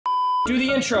Do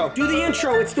the intro. Do the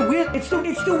intro. It's the wheel. It's the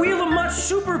Wheel of MUT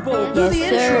Super Bowl. Do the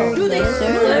intro. Do the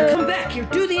intro. Come back here.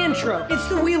 Do the intro. It's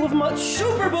the Wheel of MUT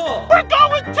Super Bowl. We're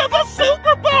going to the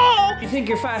Super Bowl. You think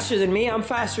you're faster than me? I'm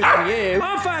faster than you.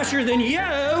 I'm faster than you.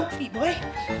 Hey, boy.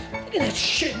 Look at that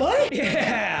shit, boy.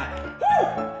 Yeah.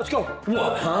 Woo. Let's go.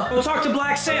 What, huh? We'll talk to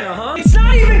Black Santa, huh? It's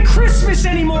not even Christmas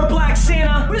anymore, Black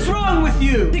Santa. What is wrong with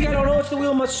you? Think I don't know it's the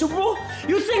Wheel of MUT Super Bowl?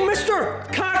 You think Mr.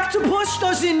 Coctopus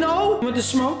doesn't know? Want the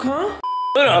smoke, huh?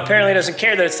 Luna apparently doesn't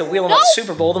care that it's the Wheel of MUT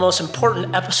Super Bowl, the most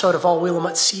important episode of all Wheel of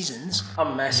MUT seasons.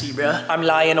 I'm Messi, bruh. I'm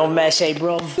Lionel Messi,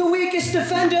 bro. The weakest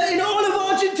defender in all of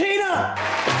Argentina.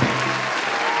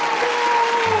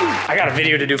 I got a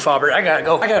video to do, Faubert. I gotta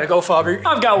go, Faubert.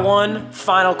 I've got one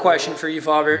final question for you,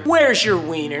 Faubert. Where's your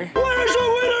wiener? Where's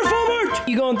your wiener, Faubert?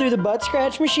 You going through the butt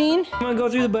scratch machine? You wanna go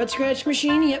through the butt scratch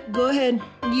machine? Yep, go ahead.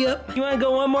 Yep. You wanna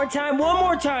go one more time? One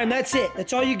more time. That's it.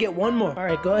 That's all you get. One more. All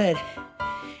right, go ahead.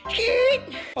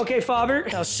 Okay,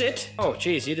 Faubert. Now sit. Oh,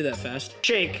 jeez, you did that fast.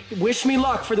 Shake. Wish me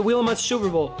luck for the Wheel of MUT Super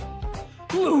Bowl.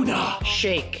 Luna.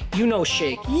 Shake. You know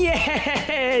shake.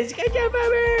 Yes. Good job,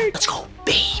 Faubert. Let's go,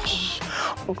 baby.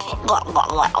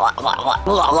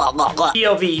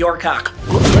 POV, your cock.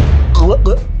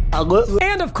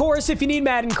 And of course, if you need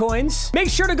Madden coins, make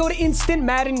sure to go to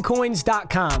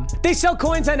instantmaddencoins.com. They sell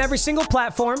coins on every single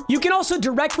platform. You can also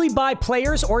directly buy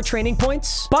players or training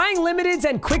points. Buying limiteds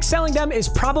and quick selling them is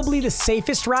probably the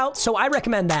safest route, so I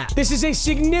recommend that. This is a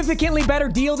significantly better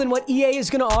deal than what EA is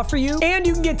going to offer you, and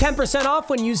you can get 10% off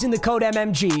when using the code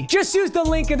MMG. Just use the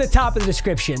link in the top of the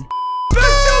description. The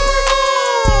Super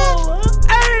Bowl!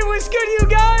 Hey, what's good, you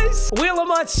guys? Wheel of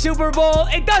MUT Super Bowl.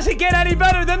 It doesn't get any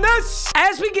better than this.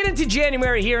 As we get into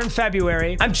January here in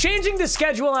February, I'm changing the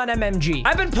schedule on MMG.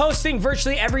 I've been posting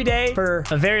virtually every day for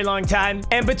a very long time,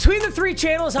 and between the 3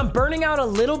 channels, I'm burning out a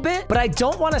little bit, but I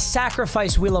don't want to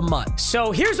sacrifice Wheel of MUT.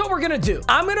 So here's what we're gonna do.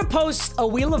 I'm gonna post a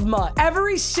Wheel of MUT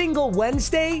every single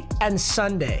Wednesday and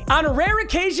Sunday. On rare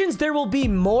occasions, there will be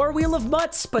more Wheel of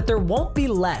MUTs, but there won't be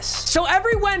less. So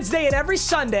every Wednesday and every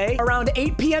Sunday, around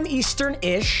 8 p.m.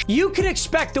 Eastern-ish, you can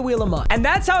expect a Wheel of MUT. And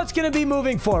that's how it's gonna be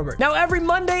moving forward. Now, every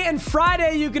Monday and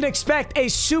Friday, you can expect a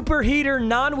Superheater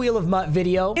non-Wheel of MUT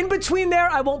video. In between there,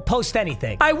 I won't post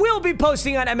anything. I will be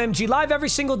posting on MMG Live every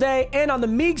single day, and on the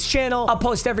Meags channel, I'll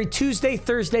post every Tuesday,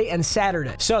 Thursday, and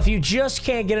Saturday. So if you just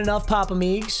can't get enough Papa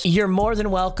Meags, you're more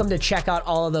than welcome to check out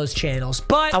all of those channels.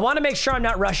 But I wanna make sure I'm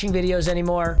not rushing videos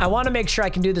anymore. I wanna make sure I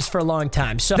can do this for a long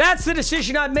time. So that's the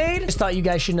decision I made. Just thought you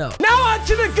guys should know. Now on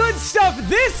to the good stuff.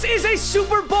 This is a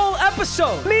Super Bowl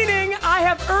episode, meaning I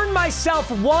have earned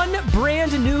myself one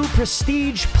brand new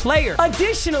prestige player.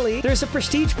 Additionally, there's a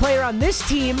prestige player on this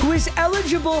team who is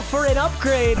eligible for an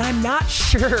upgrade, but I'm not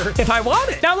sure if I want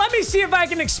it. Now, let me see if I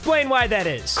can explain why that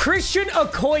is. Christian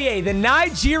Okoye, the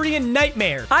Nigerian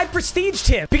Nightmare. I prestiged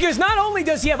him because not only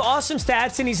does he have awesome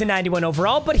stats and he's a 91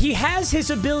 overall, but he has his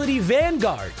ability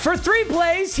Vanguard. For 3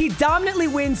 plays, he dominantly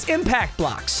wins impact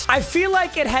blocks. I feel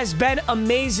like it has been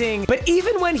amazing, but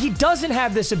even when he doesn't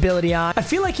have this ability on, I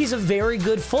feel like he's a very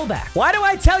good fullback. Why do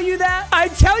I tell you that? I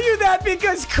tell you that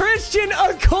because Christian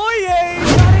Okoye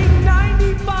got a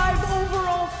 95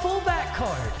 overall fullback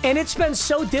card. And it's been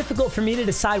so difficult for me to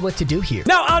decide what to do here.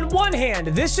 Now, on one hand,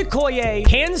 this Okoye,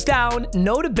 hands down,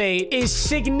 no debate, is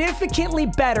significantly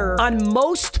better on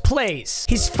most plays.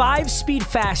 He's 5 speed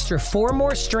faster, 4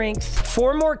 more strength,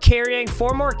 4 more carrying,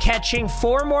 4 more catching,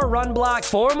 4 more run block,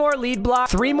 4 more lead block,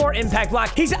 3 more impact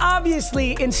block. He's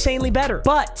obviously insanely better,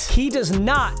 but he does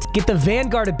not get the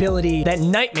Vanguard ability that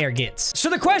Nightmare gets. So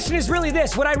the question is really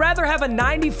this: would I rather have a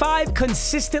 95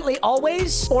 consistently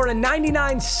always, or a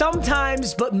 99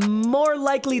 sometimes, but more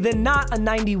likely than not a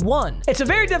 91? It's a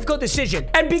very difficult decision.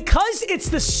 And because it's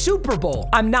the Super Bowl,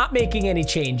 I'm not making any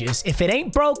changes. If it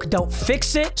ain't broke, don't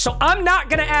fix it. So I'm not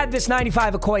gonna add this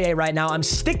 95 Okoye right now. I'm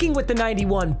sticking with the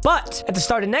 91, but at the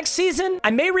start of next season,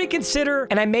 I may reconsider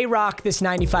and I may rock this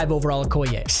 95 overall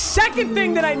Okoye. Second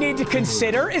thing that I need to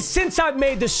consider is, since I've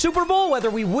made the Super Bowl, whether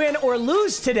we win or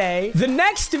lose today, the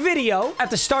next video at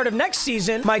the start of next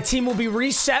season, my team will be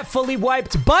reset, fully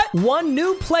wiped, but one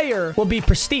new player will be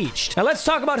prestiged. Now let's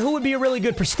talk about who would be a really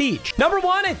good prestige. Number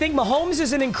 1, I think Mahomes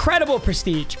is an incredible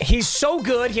prestige. He's so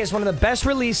good. He has one of the best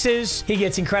releases. He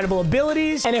gets incredible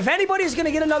abilities. And if anybody's going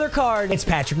to get another card, it's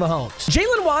Patrick Mahomes.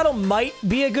 Jalen Waddle might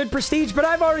be a good prestige, but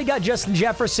I've already got Justin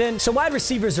Jefferson, so wide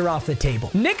receivers are off the table.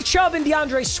 Nick Chubb and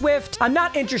DeAndre Swift, I'm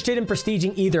not interested in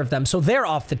prestiging either of them, so they're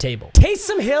off the table.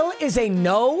 Taysom Hill is a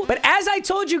no, but as I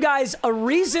told you guys, a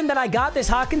reason that I got this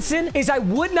Hawkinson is I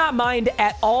would not mind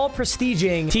at all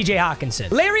prestiging TJ Hawkinson.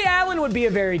 Larry Allen would be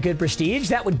a very good prestige.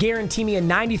 That would guarantee me a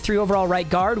 93 overall right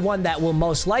guard, one that will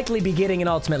most likely be getting an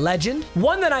Ultimate Legend.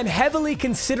 One that I'm heavily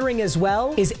considering as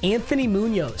well is Anthony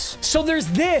Munoz. So there's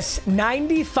this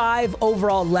 95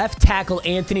 overall left tackle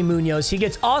Anthony Munoz. He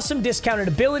gets awesome discounted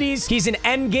abilities. He's an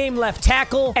endgame left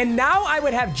tackle. And now I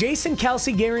would have Jason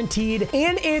Kelce guaranteed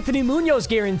and Anthony Munoz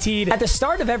guaranteed at the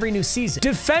start of every new season.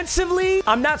 Defensively,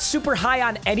 I'm not super high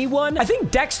on anyone. I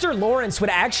think Dexter Lawrence would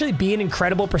actually be an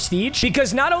incredible prestige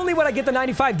because not only would I get the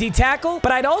 95 D tackle,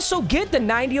 but I'd also get the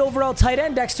 90 overall tight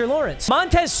end Dexter Lawrence.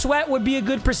 Montez Sweat would be a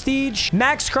good prestige.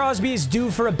 Max Crosby is due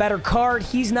for a better card.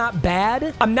 He's not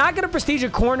bad. I'm not going to prestige a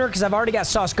corner because I've already got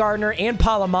Sauce Gardner and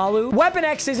Palomalu. Weapon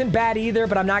X isn't bad either,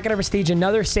 but I'm not going to prestige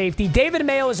another safety. David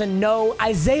Mayo is a no.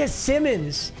 Isaiah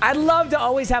Simmons. I'd love to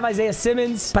always have Isaiah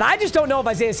Simmons, but I just don't know if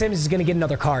Isaiah Simmons is going to get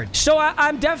another card. So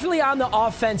I'm definitely on the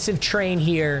offensive train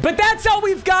here. But that's all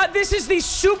we've got. This is the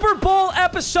Super Bowl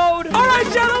episode. All right,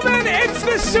 gentlemen, it's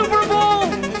the Super Bowl.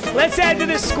 Let's add to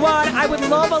this squad. I would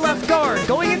love a left guard.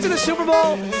 Going into the Super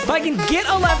Bowl, if I can get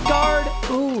a left guard.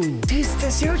 Ooh. Dude,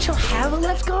 does Zero Chill have a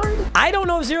left guard? I don't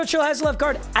know if Zero Chill has a left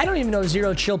guard. I don't even know if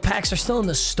Zero Chill packs are still in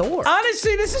the store.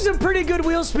 Honestly, this is a pretty good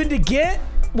wheel spin to get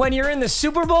when you're in the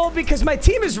Super Bowl because my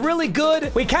team is really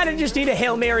good. We kind of just need a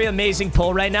Hail Mary amazing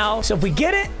pull right now. So if we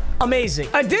get it, amazing.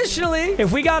 Additionally,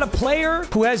 if we got a player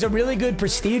who has a really good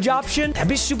prestige option, that'd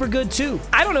be super good too.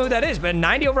 I don't know who that is, but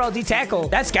 90 overall D tackle,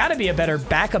 that's got to be a better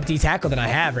backup D tackle than I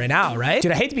have right now, right?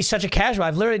 Dude, I hate to be such a casual.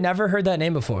 I've literally never heard that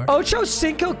name before. Ocho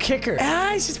Cinco kicker.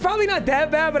 It's probably not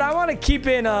that bad, but I want to keep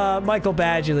in Michael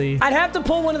Badgley. I'd have to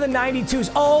pull one of the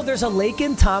 92s. Oh, there's a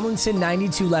Laken Tomlinson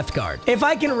 92 left guard. If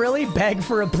I can really beg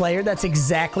for a player, that's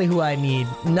exactly who I need.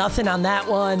 Nothing on that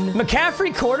one.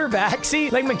 McCaffrey quarterback. See,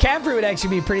 like McCaffrey would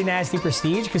actually be pretty nasty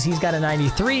prestige because he's got a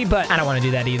 93, but I don't want to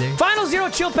do that either. Final Zero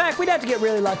Chill pack. We'd have to get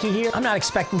really lucky here. I'm not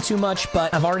expecting too much,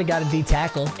 but I've already got a D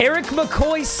tackle. Eric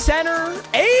McCoy center.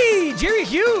 Hey, Jerry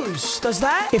Hughes does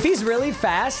that. If he's really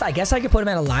fast, I guess I could put him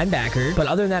at a linebacker, but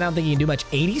other than that, I don't think he can do much.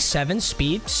 87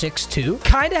 speed, 6'2".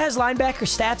 Kind of has linebacker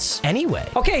stats anyway.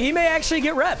 Okay, he may actually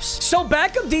get reps. So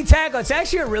backup D tackle, it's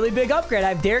actually a really big upgrade. I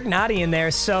have Derek Nottie in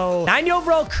there, so 90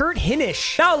 overall Kurt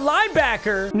Hinish. Now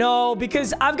linebacker, no,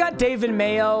 because I've got David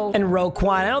Mayo and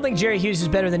Roquan. I don't think Jerry Hughes is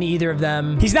better than either of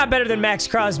them. He's not better than Max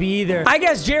Crosby either. I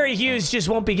guess Jerry Hughes just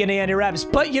won't be getting any reps.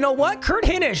 But you know what? Kurt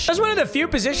Hinish. That's one of the few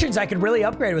positions I could really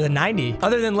upgrade with a 90,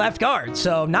 other than left guard.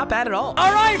 So not bad at all.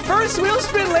 All right, first wheel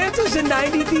spin lands us a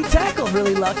 90 D tackle.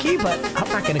 Really lucky, but I'm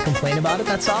not going to complain about it.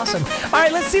 That's awesome. All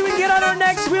right, let's see what we can get on our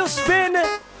next wheel spin.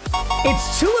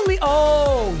 It's 2 elite.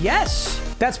 Oh, yes.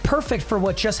 That's perfect for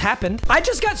what just happened. I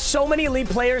just got so many elite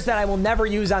players that I will never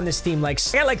use on this team. Like,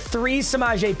 I got like 3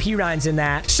 Samaje Perines in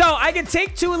that. So I can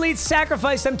take 2 elites,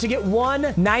 sacrifice them to get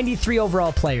 1 93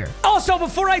 overall player. Also,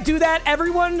 before I do that,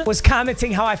 everyone was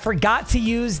commenting how I forgot to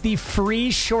use the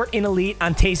free short in elite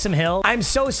on Taysom Hill. I'm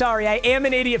so sorry. I am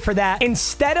an idiot for that.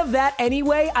 Instead of that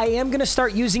anyway, I am going to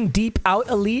start using deep out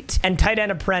elite and tight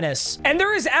end apprentice. And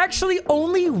there is actually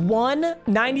only 1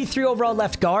 93 overall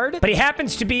left guard, but he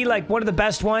happens to be like one of the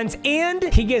best ones, and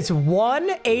he gets 1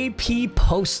 AP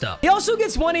post up. He also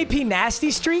gets 1 AP nasty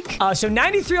streak. So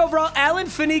 93 overall Alan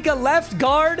Faneca left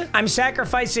guard. I'm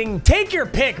sacrificing, take your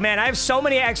pick, man. I have so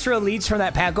many extra elites from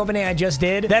that pack opening I just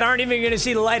did that aren't even going to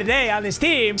see the light of day on this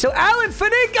team. So Alan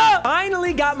Faneca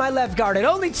finally got my left guard. It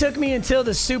only took me until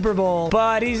the Super Bowl,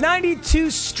 but he's 92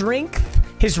 strength.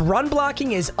 His run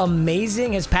blocking is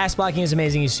amazing. His pass blocking is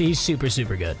amazing. He's super,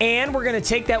 super good. And we're going to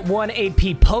take that 1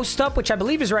 AP post up, which I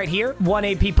believe is right here. 1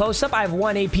 AP post up. I have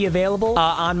 1 AP available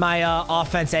on my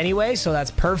offense anyway, so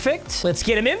that's perfect. Let's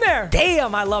get him in there.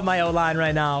 Damn, I love my O-line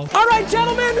right now. All right,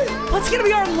 gentlemen, what's going to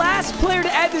be our last player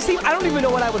to add this team? I don't even know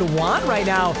what I would want right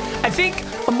now. I think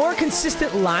a more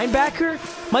consistent linebacker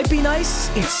might be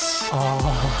nice. It's...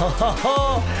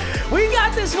 Oh, we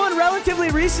got this one relatively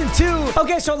recent too.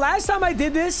 Okay, so last time I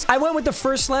did this, I went with the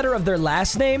first letter of their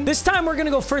last name. This time we're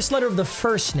gonna go first letter of the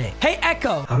first name. Hey,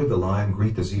 Echo. How did the lion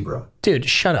greet the zebra? Dude,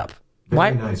 shut up.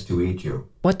 Very nice to eat you.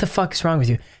 What the fuck is wrong with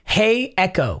you? Hey,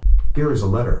 Echo. Here is a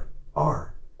letter, R.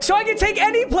 So I can take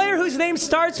any player whose name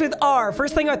starts with R.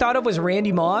 First thing I thought of was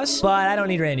Randy Moss, but I don't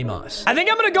need Randy Moss. I think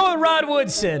I'm going to go with Rod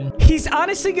Woodson. He's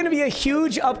honestly going to be a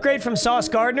huge upgrade from Sauce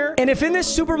Gardner. And if in this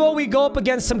Super Bowl we go up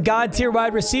against some God tier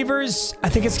wide receivers, I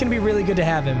think it's going to be really good to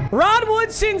have him. Rod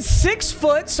Woodson, 6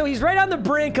 foot, so he's right on the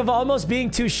brink of almost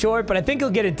being too short, but I think he'll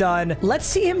get it done. Let's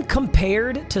see him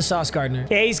compared to Sauce Gardner.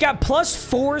 Yeah, he's got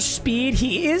 +4 speed.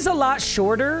 He is a lot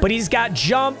shorter, but he's got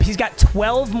jump. He's got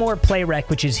 12 more play rec,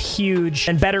 which is huge,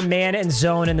 and better better man and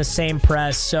zone in the same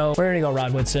press. So we're gonna go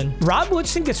Rod Woodson. Rod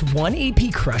Woodson gets 1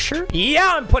 AP Crusher? Yeah,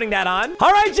 I'm putting that on.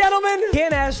 All right, gentlemen.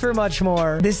 Can't ask for much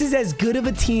more. This is as good of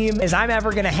a team as I'm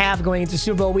ever gonna have going into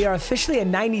Super Bowl. We are officially at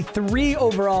 93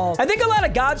 overall. I think a lot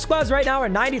of God squads right now are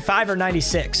 95 or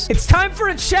 96. It's time for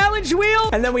a challenge wheel,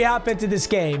 and then we hop into this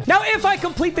game. Now, if I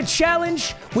complete the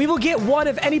challenge, we will get one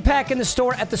of any pack in the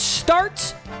store at the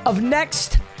start of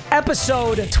next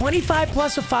episode. 25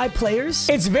 plus of 5 players.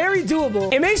 It's very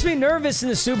doable. It makes me nervous in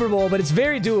the Super Bowl, but it's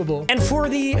very doable. And for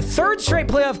the 3rd straight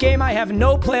playoff game, I have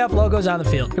no playoff logos on the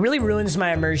field. It really ruins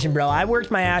my immersion, bro. I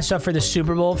worked my ass off for the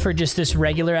Super Bowl for just this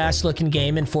regular ass looking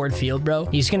game in Ford Field, bro.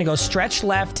 He's gonna go stretch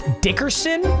left.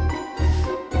 Dickerson.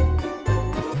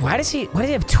 Why does he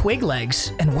have twig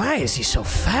legs? And why is he so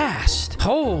fast?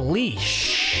 Holy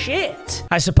shit.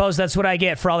 I suppose that's what I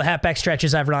get for all the halfback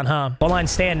stretches I've run, huh? Goal line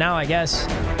stand now, I guess.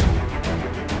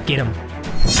 Get him.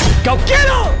 Go get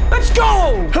him! Let's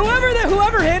go!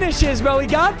 Whoever finishes, bro, we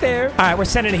got there. All right, we're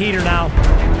sending a heater now.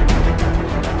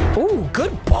 Ooh,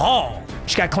 good ball.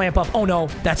 Just got to clamp up. Oh, no,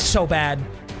 that's so bad.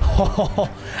 Oh,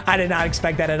 I did not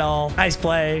expect that at all. Nice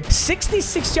play.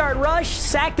 66-yard rush.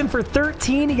 Sacked him for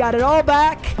 13. He got it all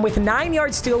back. With 9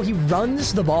 yards still, he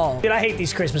runs the ball. Dude, I hate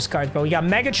these Christmas cards, bro. We got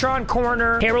Megatron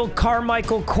corner. Harold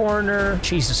Carmichael corner.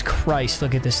 Jesus Christ,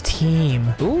 look at this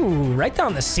team. Ooh, right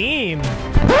down the seam.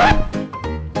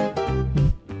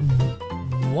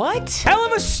 What? Hell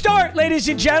of a start, ladies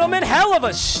and gentlemen. Hell of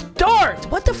a start.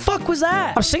 What the fuck was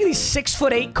that? I'm sick of these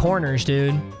 6'8" corners,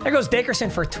 dude. There goes Dickerson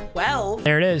for 12.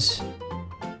 There it is.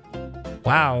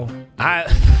 Wow.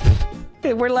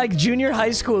 We're like junior high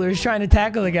schoolers trying to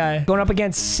tackle the guy. Going up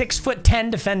against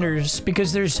 6'10" defenders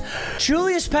because there's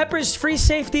Julius Peppers, free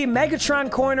safety,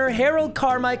 Megatron corner, Harold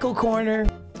Carmichael corner.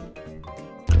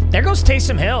 There goes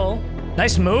Taysom Hill.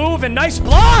 Nice move and nice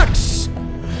blocks.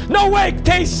 No way,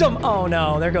 Taysom. Oh,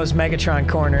 no. There goes Megatron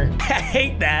corner. I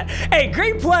hate that. Hey,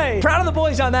 great play. Proud of the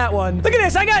boys on that one. Look at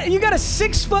this. You got a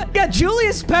 6'. Got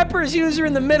Julius Peppers user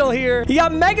in the middle here. You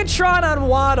got Megatron on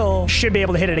Waddle. Should be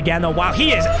able to hit it again, though. Wow,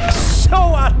 he is so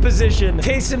out of position.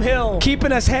 Taysom Hill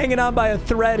keeping us hanging on by a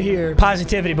thread here.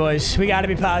 Positivity, boys. We got to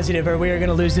be positive or we are going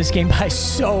to lose this game by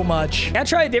so much. Gotta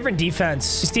try a different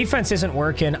defense. This defense isn't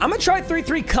working. I'm going to try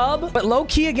 3-3 Cub, but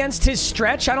low-key against his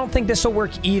stretch, I don't think this will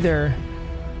work either.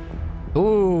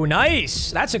 Ooh,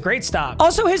 nice. That's a great stop.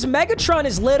 Also, his Megatron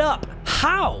is lit up.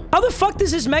 How? How the fuck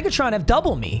does his Megatron have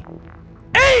double me?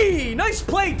 Hey, nice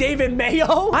play, David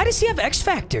Mayo. Why does he have X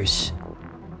Factors?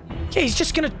 Yeah, he's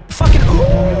just gonna fucking...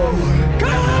 Ooh,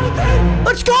 Kyle Hamilton!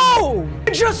 Let's go!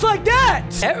 Just like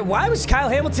that! Why was Kyle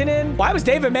Hamilton in? Why was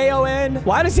David Mayo in?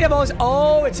 Why does he have all his...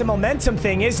 Oh, it's a momentum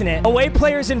thing, isn't it? Away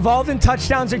players involved in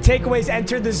touchdowns or takeaways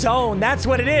enter the zone. That's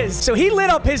what it is. So he lit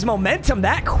up his momentum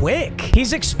that quick.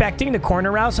 He's expecting the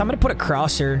corner route, so I'm gonna put a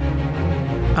crosser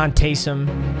on Taysom.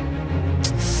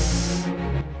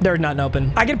 There's nothing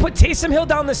open. I can put Taysom Hill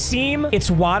down the seam.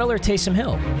 It's Waddle or Taysom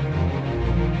Hill.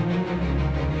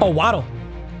 Oh, Waddle.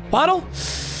 Waddle?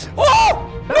 Oh!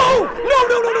 No,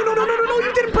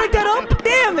 you didn't break that up.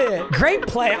 Damn it. Great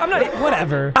play. I'm not...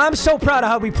 Whatever. I'm so proud of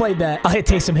how we played that. I'll hit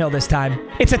Taysom Hill this time.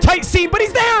 It's a tight seam, but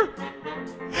he's there. And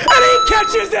he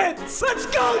catches it. Let's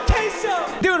go,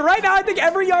 Taysom. Dude, right now, I think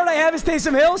every yard I have is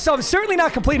Taysom Hill, so I'm certainly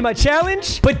not completing my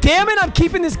challenge. But damn it, I'm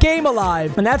keeping this game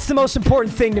alive. And that's the most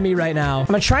important thing to me right now. I'm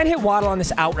going to try and hit Waddle on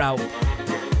this out route.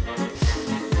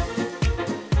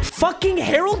 Fucking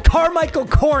Harold Carmichael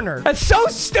corner. That's so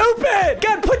stupid.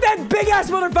 God, put that big-ass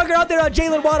motherfucker out there on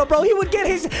Jalen Waddle, bro. He would get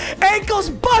his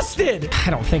ankles busted. I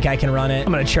don't think I can run it.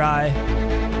 I'm going to try.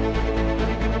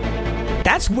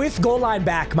 That's with goal line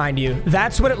back, mind you.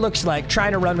 That's what it looks like,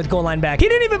 trying to run with goal line back. He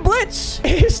didn't even blitz.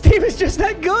 His team is just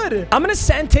that good. I'm going to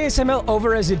send Taysom Hill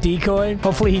over as a decoy.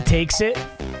 Hopefully he takes it.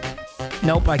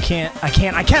 Nope, I can't. Where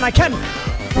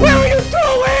are you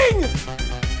throwing?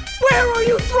 Where are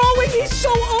you throwing? He's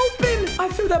so open. I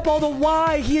threw that ball to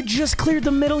Y. He had just cleared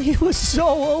the middle. He was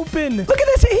so open. Look at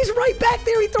this. He's right back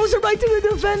there. He throws it right to the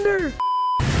defender.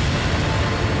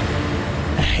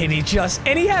 And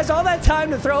he has all that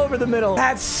time to throw over the middle.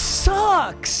 That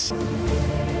sucks. I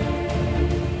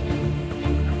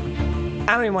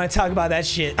don't even want to talk about that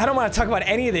shit. I don't want to talk about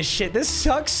any of this shit. This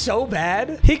sucks so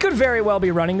bad. He could very well be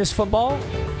running this football.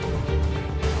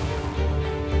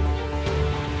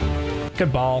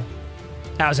 Good ball.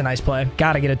 That was a nice play.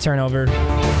 Gotta get a turnover.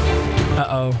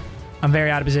 Uh-oh. I'm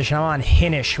very out of position. I'm on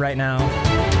Hinish right now.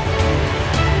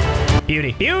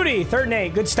 Beauty. Beauty. 3rd and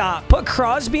 8. Good stop. Put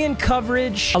Crosby in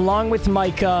coverage along with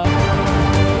Micah.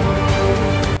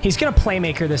 He's gonna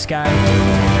playmaker this guy.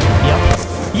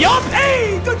 Yep. Yup,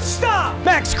 hey, good stop.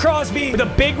 Max Crosby with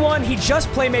a big one. He just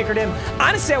playmakered him.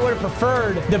 Honestly, I would have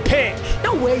preferred the pick.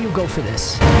 No way you go for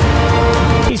this.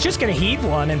 He's just going to heave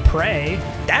one and pray.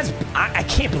 I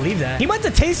can't believe that. He went to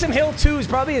Taysom Hill, too. He's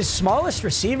probably his smallest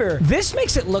receiver. This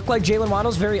makes it look like Jalen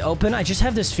Waddle's very open. I just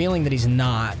have this feeling that he's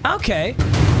not. Okay.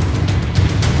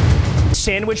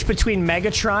 Sandwich between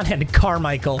Megatron and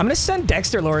Carmichael. I'm going to send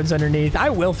Dexter Lawrence underneath. I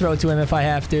will throw to him if I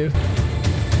have to.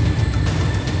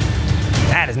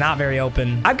 That is not very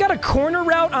open. I've got a corner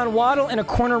route on Waddle and a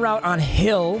corner route on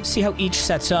Hill. See how each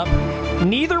sets up.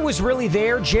 Neither was really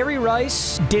there. Jerry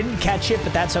Rice didn't catch it,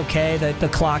 but that's okay. The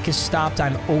clock is stopped.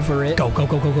 I'm over it. Go, go,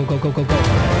 go, go, go, go, go, go, go.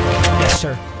 Yes,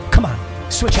 sir. Come on.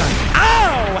 Switch on.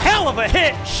 Ow! Hell of a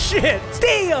hit. Shit.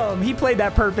 Damn. He played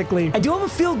that perfectly. I do have a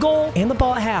field goal and the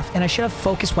ball at half, and I should have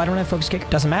focused. Why don't I have focus kicker?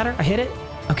 Doesn't matter. I hit it.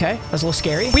 Okay, that was a little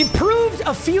scary. We proved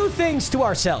a few things to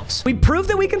ourselves. We proved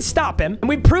that we can stop him, and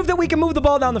we proved that we can move the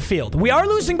ball down the field. We are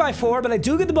losing by 4, but I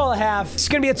do get the ball at half. It's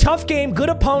gonna be a tough game, good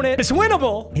opponent. It's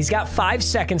winnable. He's got 5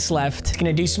 seconds left.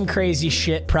 Gonna do some crazy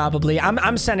shit, probably.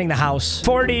 I'm sending the house.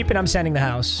 4 deep, and I'm sending the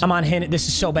house. I'm on hint. This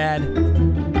is so bad.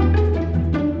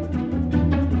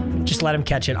 Just let him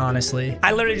catch it, honestly.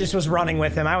 I literally just was running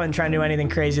with him. I wasn't trying to do anything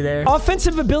crazy there.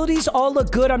 Offensive abilities all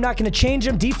look good. I'm not going to change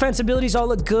them. Defense abilities all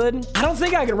look good. I don't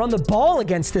think I can run the ball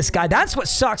against this guy. That's what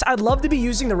sucks. I'd love to be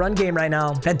using the run game right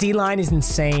now. That D-line is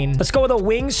insane. Let's go with a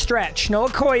wing stretch. No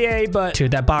Okoye, but...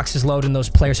 Dude, that box is loaded and those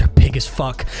players are big as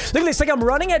fuck. Look at this. Like, I'm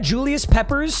running at Julius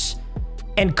Peppers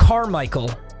and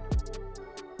Carmichael.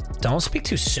 Don't speak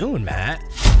too soon, Matt.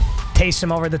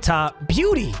 Taysom over the top.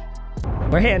 Beauty.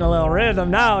 We're hitting a little rhythm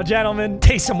now, gentlemen.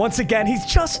 Taysom once again. He's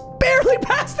just barely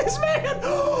past this man.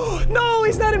 No,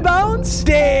 he's not in bounds.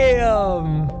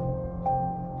 Damn.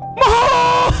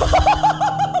 Mahomes!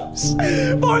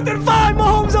 4th and 5.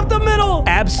 Mahomes up the middle.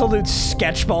 Absolute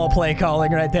sketchball play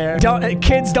calling right there.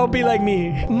 Kids, don't be like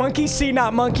me. Monkey see,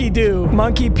 not monkey do.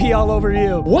 Monkey pee all over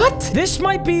you. What? This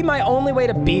might be my only way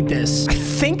to beat this. I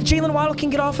think Jalen Waddle can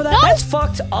get off of that. No. That's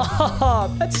fucked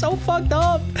up. That's so fucked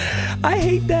up. I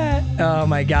hate that. Oh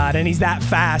my God. And he's that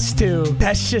fast too.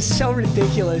 That's just so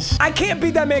ridiculous. I can't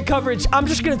beat that man coverage. I'm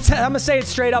gonna say it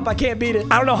straight up. I can't beat it.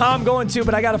 I don't know how I'm going to,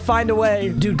 but I gotta find a way.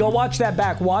 Dude, go watch that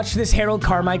back. Watch this Harold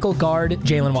Carmichael guard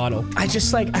Jalen Waddle. I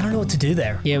don't know what to do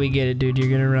there. Yeah, we get it, dude. You're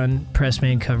gonna run press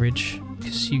man coverage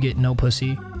because you get no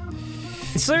pussy.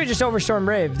 It's literally just Overstorm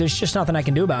Brave. There's just nothing I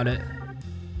can do about it.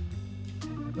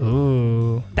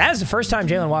 Ooh. That is the first time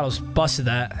Jalen Waddle's busted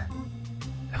that.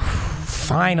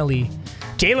 Finally.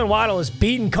 Jalen Waddle is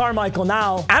beating Carmichael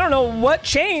now. I don't know what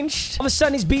changed. All of a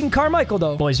sudden, he's beating Carmichael,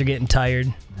 though. Boys are getting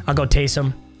tired. I'll go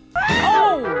Taysom.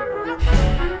 Oh!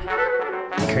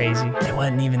 Crazy. It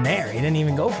wasn't even there. He didn't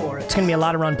even go for it. It's going to be a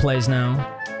lot of run plays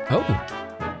now. Oh.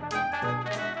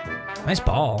 Nice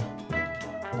ball.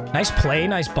 Nice play.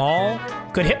 Nice ball.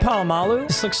 Good hit, Palomalu.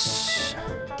 This looks...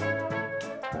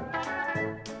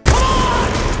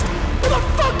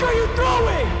 Are you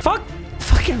throwing?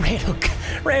 Fucking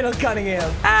Randall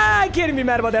Cunningham. I can't even be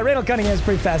mad about that. Randall Cunningham's a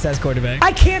pretty fast-ass quarterback.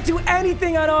 I can't do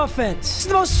anything on offense. This is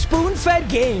the most spoon-fed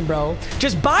game, bro.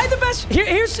 Just buy the best.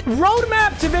 Here's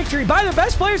roadmap to victory. Buy the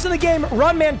best players in the game.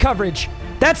 Run man coverage.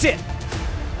 That's it.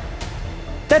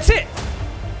 That's it.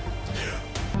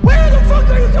 Where the fuck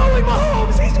are you going,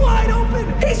 Mahomes? He's wide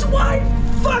open. He's wide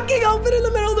fucking open in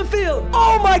the middle of the field.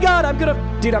 Oh my God,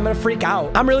 dude, I'm gonna freak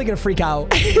out. I'm really gonna freak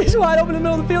out. He's wide open in the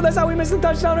middle of the field. That's how we missed the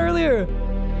touchdown earlier.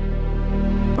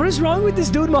 What is wrong with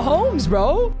this dude, Mahomes,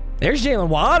 bro? There's Jalen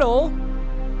Waddle,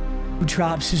 who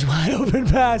drops his wide open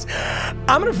pass.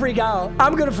 I'm gonna freak out.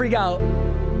 I'm gonna freak out.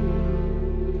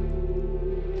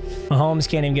 Mahomes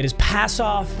can't even get his pass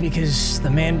off because the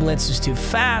man blitz is too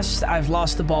fast. I've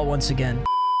lost the ball once again.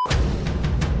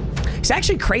 He's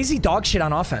actually crazy dog shit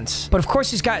on offense. But of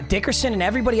course, he's got Dickerson and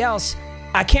everybody else.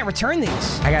 I can't return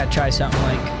these. I gotta try something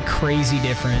like crazy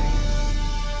different.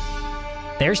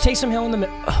 There's Taysom Hill in the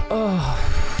middle.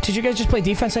 Oh, did you guys just play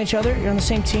defense on each other? You're on the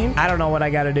same team? I don't know what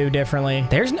I gotta do differently.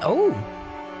 There's oh,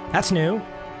 that's new.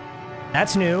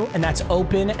 That's new, and that's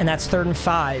open, and that's 3rd and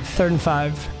 5. 3rd and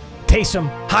 5. Taysom,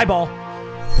 high ball.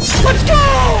 Let's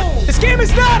go! This game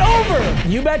is not over!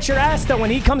 You bet your ass that when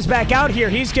he comes back out here,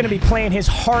 he's gonna be playing his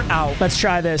heart out. Let's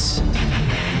try this.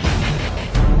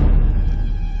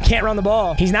 Can't run the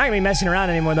ball. He's not gonna be messing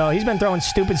around anymore, though. He's been throwing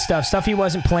stupid stuff he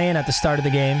wasn't playing at the start of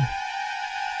the game.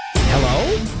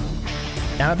 Hello?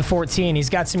 Down at the 14. He's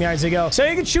got some yards to go. So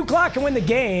you can shoot clock and win the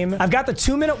game. I've got the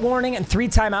 2-minute warning and 3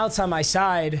 timeouts on my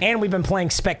side. And we've been playing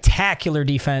spectacular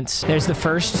defense. There's the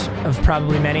first of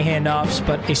probably many handoffs,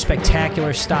 but a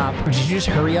spectacular stop. Or did you just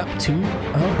hurry up too?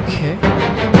 Okay.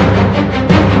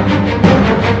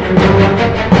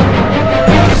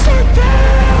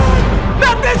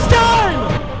 Not this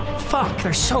time! Fuck,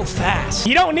 they're so fast.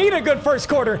 You don't need a good first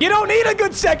quarter. You don't need a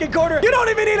good second quarter. You don't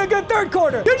even need a good third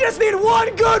quarter. You just need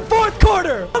one good fourth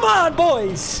quarter. Come on,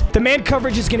 boys. The man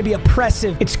coverage is going to be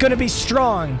oppressive. It's going to be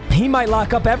strong. He might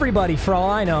lock up everybody for all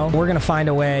I know. We're going to find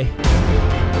a way.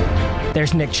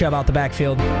 There's Nick Chubb out the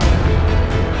backfield.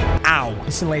 Ow.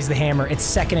 Wilson lays the hammer. It's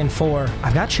 2nd and 4.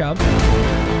 I've got Chubb.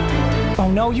 Oh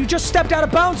no, you just stepped out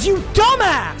of bounds, you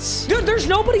dumbass! Dude, there's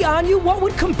nobody on you. What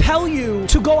would compel you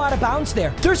to go out of bounds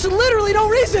there? There's literally no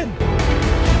reason.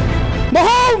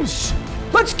 Mahomes!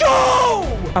 Let's go!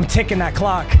 I'm ticking that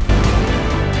clock.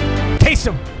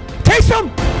 Taysom!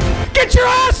 Taysom! Get your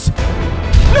ass!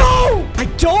 No! I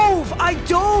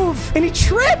dove, and he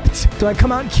tripped. Do I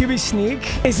come out in QB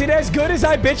sneak? Is it as good as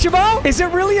I bitch about? Is it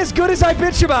really as good as I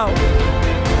bitch about?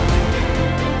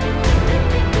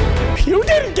 You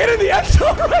didn't get in the end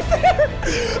zone right there.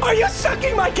 Are you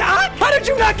sucking my cock? How did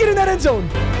you not get in that end zone?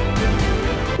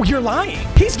 You're lying.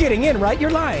 He's getting in, right?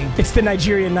 You're lying. It's the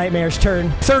Nigerian Nightmare's turn.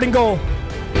 3rd and goal.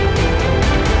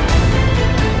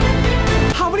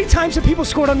 How many times have people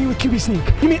scored on me with QB sneak?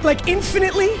 You mean like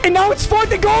infinitely? And now it's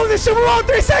 4th and goal in the Super Bowl.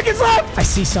 3 seconds left. I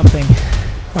see something.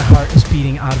 My heart is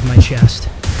beating out of my chest.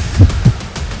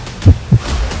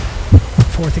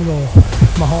 4th and goal.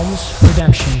 Mahomes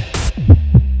redemption.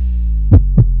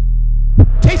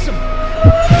 Taysom!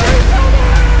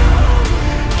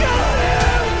 Got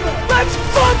him! Let's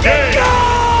fucking go!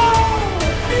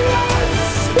 Yes!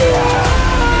 Yes!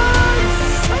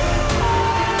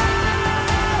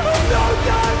 No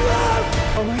time left!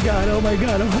 Oh my god, oh my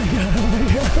god, oh my god, oh my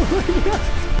god, oh my god.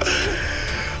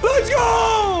 Let's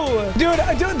go!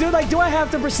 Dude, like, do I have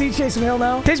to proceed Taysom Hill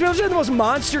now? Taysom Hill's the most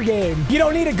monster game. You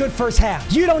don't need a good first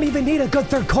half. You don't even need a good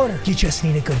third quarter. You just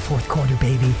need a good fourth quarter,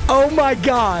 baby. Oh my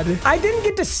god. I didn't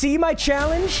get to see my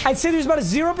challenge. I'd say there's about a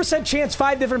 0% chance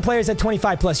 5 different players had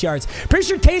 25 plus yards. Pretty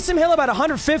sure Taysom Hill about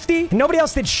 150. And nobody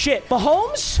else did shit.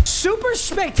 Mahomes, super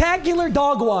spectacular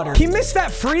dog water. He missed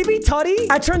that freebie tutty.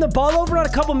 I turned the ball over on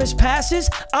a couple missed passes.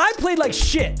 I played like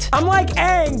shit. I'm like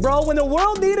Aang, bro. When the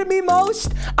world needed me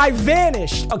most, I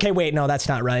vanished. Okay, wait, no, that's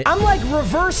not right. I'm like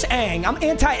reverse Aang. I'm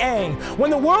anti-Aang. When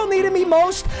the world needed me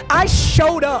most, I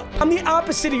showed up. I'm the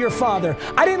opposite of your father.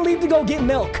 I didn't leave to go get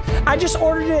milk. I just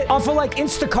ordered it off of like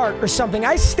Instacart or something.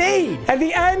 I stayed. At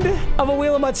the end of a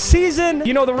Wheel of MUT season,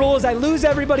 you know the rules. I lose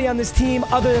everybody on this team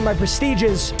other than my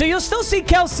prestiges. So you'll still see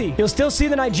Kelsey. You'll still see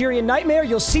the Nigerian Nightmare.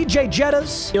 You'll see Jay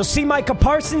Jettas. You'll see Micah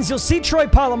Parsons. You'll see Troy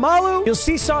Polamalu. You'll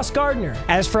see Sauce Gardner.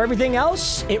 As for everything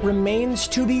else, it remains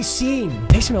to be seen.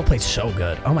 Taysom Hill played so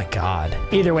good. Oh my god.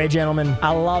 Either way, gentlemen,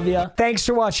 I love you. Thanks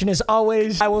for watching as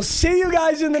always. I will see you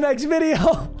guys in the next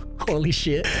video. Holy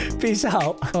shit. Peace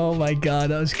out. Oh my god,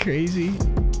 that was crazy.